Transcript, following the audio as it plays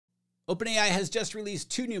OpenAI has just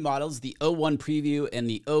released two new models, the O1 Preview and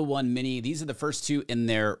the O1 Mini. These are the first two in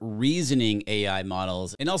their reasoning AI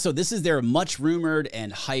models. And also, this is their much rumored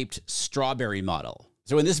and hyped Strawberry model.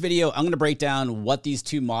 So in this video, I'm going to break down what these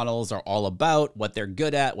two models are all about, what they're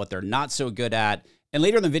good at, what they're not so good at. And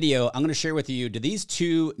later in the video, I'm going to share with you, do these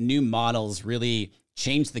two new models really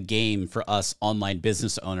change the game for us online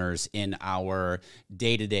business owners in our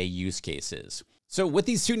day-to-day use cases? So with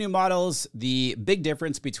these two new models, the big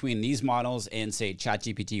difference between these models and, say,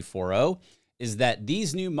 ChatGPT 4o is that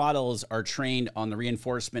these new models are trained on the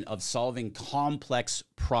reinforcement of solving complex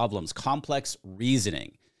problems, complex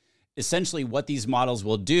reasoning. Essentially, what these models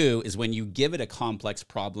will do is when you give it a complex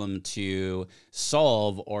problem to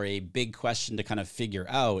solve or a big question to kind of figure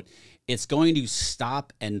out, it's going to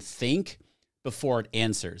stop and think before it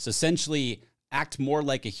answers. Essentially, act more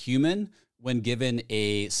like a human when given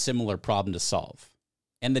a similar problem to solve.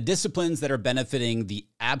 And the disciplines that are benefiting the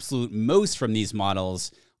absolute most from these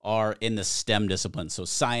models are in the STEM disciplines, so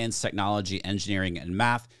science, technology, engineering, and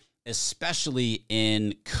math, especially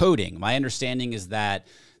in coding. My understanding is that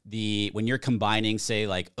when you're combining, say,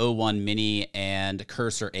 like O1 Mini and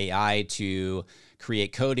Cursor AI to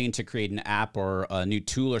create coding, to create an app or a new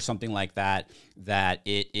tool or something like that, that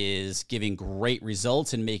it is giving great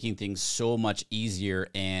results and making things so much easier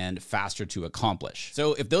and faster to accomplish.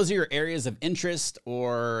 So if those are your areas of interest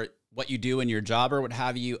or what you do in your job or what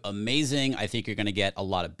have you, amazing. I think you're going to get a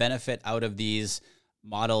lot of benefit out of these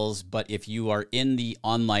models. But if you are in the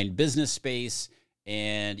online business space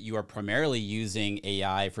and you are primarily using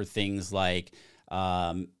AI for things like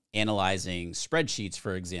analyzing spreadsheets,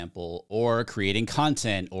 for example, or creating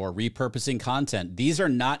content or repurposing content, these are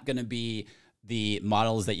not going to be the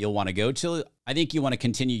models that you'll want to go to. I think you want to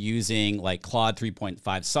continue using like Claude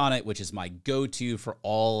 3.5 Sonnet, which is my go-to for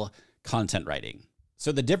all content writing.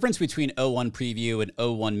 So the difference between O1 Preview and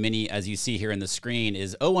O1 Mini, as you see here in the screen,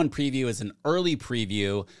 is O1 Preview is an early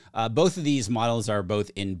preview. Both of these models are both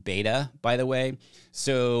in beta, by the way.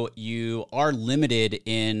 So you are limited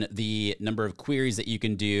in the number of queries that you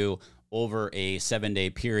can do over a 7-day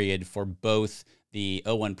period for both the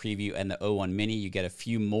O1 Preview and the O1 Mini. You get a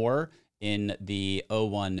few more in the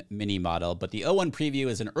O1 Mini model, but the O1 Preview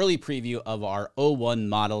is an early preview of our O1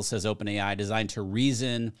 model, says OpenAI, designed to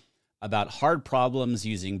reason about hard problems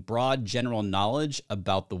using broad general knowledge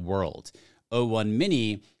about the world. O1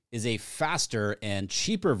 Mini is a faster and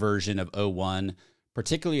cheaper version of O1,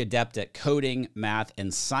 particularly adept at coding, math,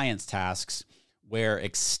 and science tasks where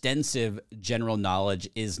extensive general knowledge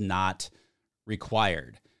is not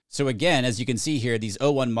required. So again, as you can see here, these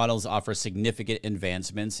O1 models offer significant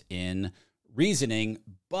advancements in reasoning,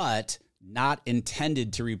 but not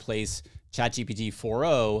intended to replace ChatGPT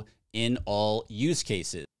 4o in all use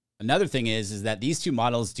cases. Another thing is that these two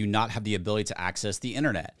models do not have the ability to access the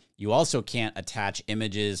internet. You also can't attach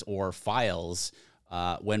images or files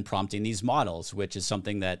when prompting these models, which is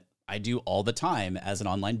something that I do all the time as an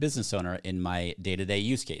online business owner in my day-to-day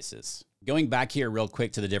use cases. Going back here real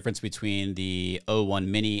quick to the difference between the O1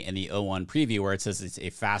 Mini and the O1 Preview, where it says it's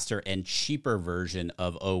a faster and cheaper version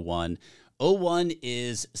of O1. O1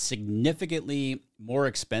 is significantly more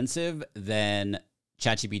expensive than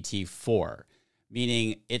ChatGPT 4.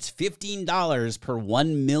 Meaning it's $15 per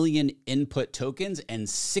 1 million input tokens and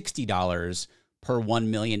 $60 per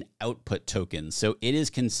 1 million output tokens. So it is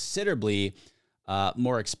considerably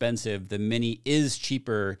more expensive. The Mini is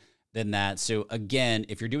cheaper than that. So again,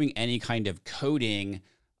 if you're doing any kind of coding,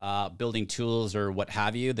 building tools or what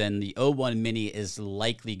have you, then the O1 Mini is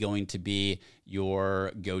likely going to be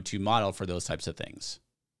your go-to model for those types of things.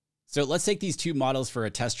 So let's take these two models for a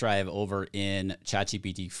test drive over in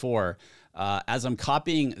ChatGPT 4. As I'm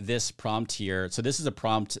copying this prompt here, so this is a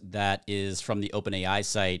prompt that is from the OpenAI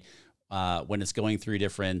site when it's going through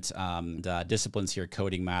different disciplines here,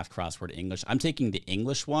 coding, math, crossword, English. I'm taking the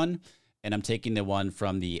English one, and I'm taking the one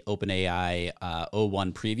from the OpenAI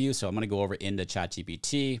O1 Preview. So I'm going to go over into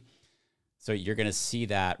ChatGPT. So you're going to see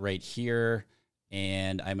that right here,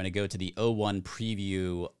 and I'm going to go to the O1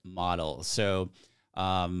 Preview model. So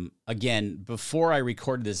again, before I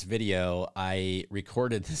recorded this video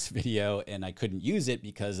and I couldn't use it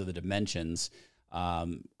because of the dimensions.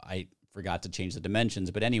 I forgot to change the dimensions,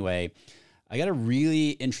 but anyway, I got a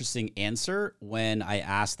really interesting answer when I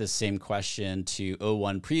asked this same question to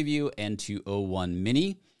O1 Preview and to O1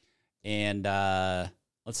 Mini. And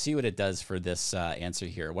let's see what it does for this answer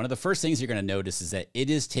here. One of the first things you're going to notice is that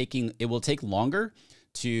it will take longer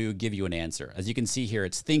to give you an answer. As you can see here,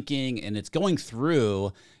 it's thinking and it's going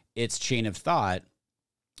through its chain of thought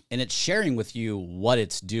and it's sharing with you what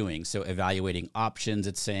it's doing. So evaluating options,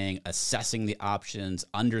 it's saying, assessing the options,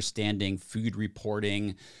 understanding, food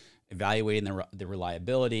reporting, evaluating the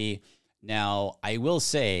reliability. Now, I will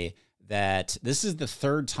say that this is the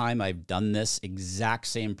third time I've done this exact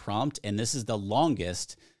same prompt, and this is the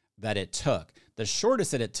longest that it took. The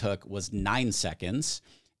shortest that it took was 9 seconds,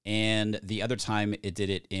 and the other time it did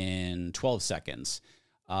it in 12 seconds.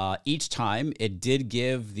 Each time it did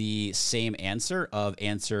give the same answer of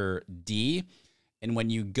answer D. And when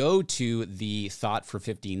you go to the thought for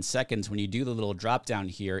 15 seconds, when you do the little drop down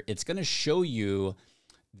here, it's going to show you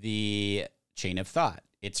the chain of thought.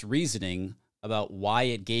 It's reasoning about why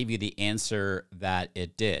it gave you the answer that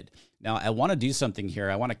it did. Now, I want to do something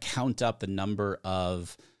here. I want to count up the number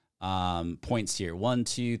of points here. 1,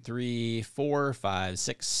 2, 3, 4, 5,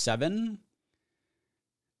 6, 7,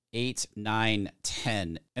 8, 9,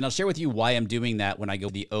 10. And I'll share with you why I'm doing that when I go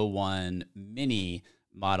to the O1 mini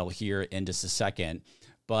model here in just a second.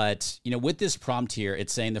 But, you know, with this prompt here,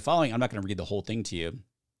 it's saying the following. I'm not going to read the whole thing to you,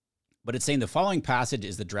 but it's saying the following passage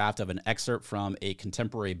is the draft of an excerpt from a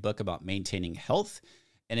contemporary book about maintaining health.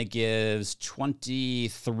 And it gives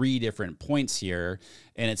 23 different points here.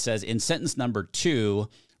 And it says in sentence number 2,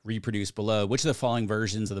 reproduced below, which of the following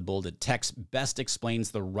versions of the bolded text best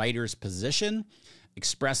explains the writer's position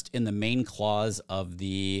expressed in the main clause of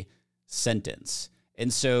the sentence?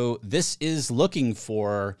 And so this is looking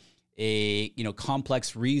for a, you know,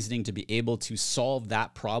 complex reasoning to be able to solve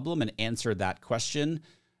that problem and answer that question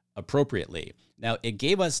appropriately. Now, it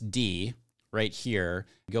gave us D right here.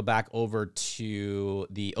 Go back over to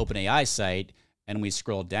the OpenAI site and we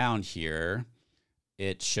scroll down here.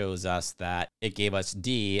 It shows us that it gave us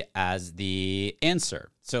D as the answer.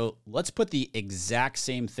 So let's put the exact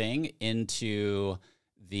same thing into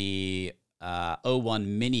the O1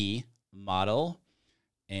 mini model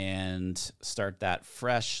and start that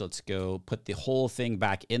fresh. Let's go put the whole thing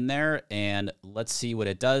back in there and let's see what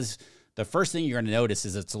it does. The first thing you're going to notice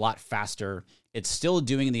is it's a lot faster. It's still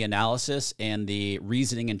doing the analysis and the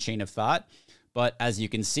reasoning and chain of thought. But as you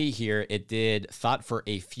can see here, it did thought for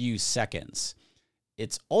a few seconds.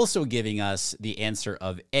 It's also giving us the answer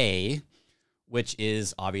of A, which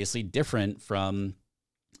is obviously different from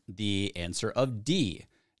the answer of D.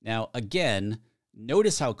 Now, again,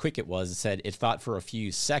 notice how quick it was. It said it thought for a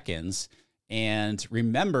few seconds. And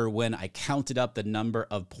remember when I counted up the number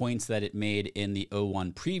of points that it made in the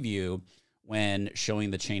O1 preview when showing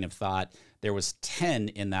the chain of thought, there was 10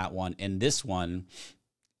 in that one. And this one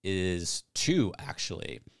is 2,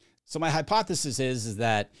 actually. So my hypothesis is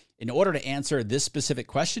that in order to answer this specific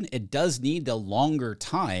question, it does need the longer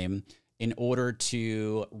time in order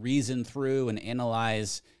to reason through and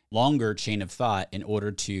analyze longer chain of thought in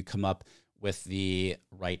order to come up with the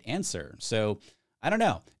right answer. So I don't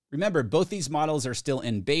know. Remember, both these models are still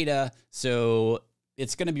in beta, so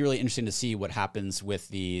it's going to be really interesting to see what happens with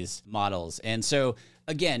these models. And so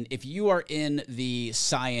again, if you are in the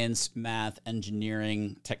science, math,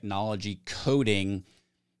 engineering, technology, coding,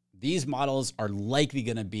 these models are likely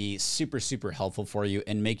going to be super, super helpful for you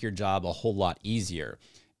and make your job a whole lot easier.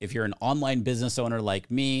 If you're an online business owner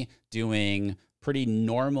like me, doing pretty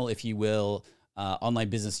normal, if you will, online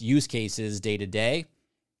business use cases day to day,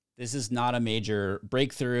 this is not a major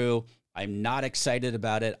breakthrough. I'm not excited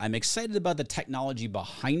about it. I'm excited about the technology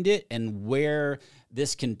behind it and where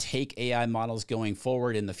this can take AI models going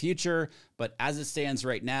forward in the future. But as it stands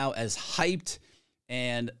right now, as hyped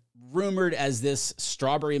and rumored as this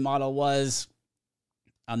strawberry model was,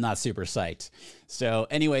 I'm not super psyched. So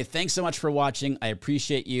anyway, thanks so much for watching. I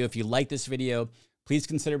appreciate you. If you like this video, please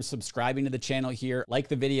consider subscribing to the channel here. Like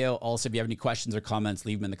the video. Also, if you have any questions or comments,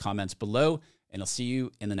 leave them in the comments below, and I'll see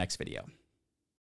you in the next video.